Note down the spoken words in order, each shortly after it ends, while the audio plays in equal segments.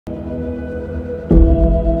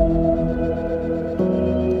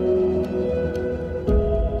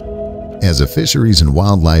As a fisheries and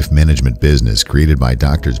wildlife management business created by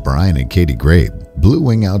Doctors Brian and Katie Graeb, Blue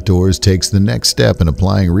Wing Outdoors takes the next step in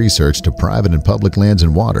applying research to private and public lands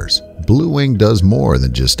and waters. Blue Wing does more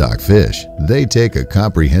than just stock fish. They take a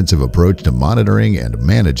comprehensive approach to monitoring and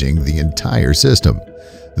managing the entire system.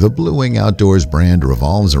 The Blue Wing Outdoors brand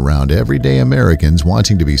revolves around everyday Americans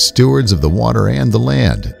wanting to be stewards of the water and the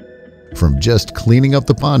land. From just cleaning up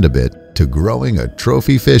the pond a bit to growing a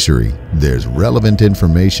trophy fishery, there's relevant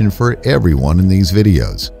information for everyone in these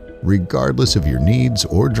videos. Regardless of your needs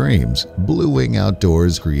or dreams, Blue Wing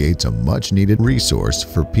Outdoors creates a much-needed resource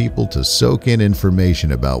for people to soak in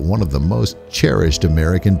information about one of the most cherished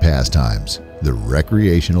American pastimes, the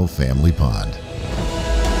recreational family pond.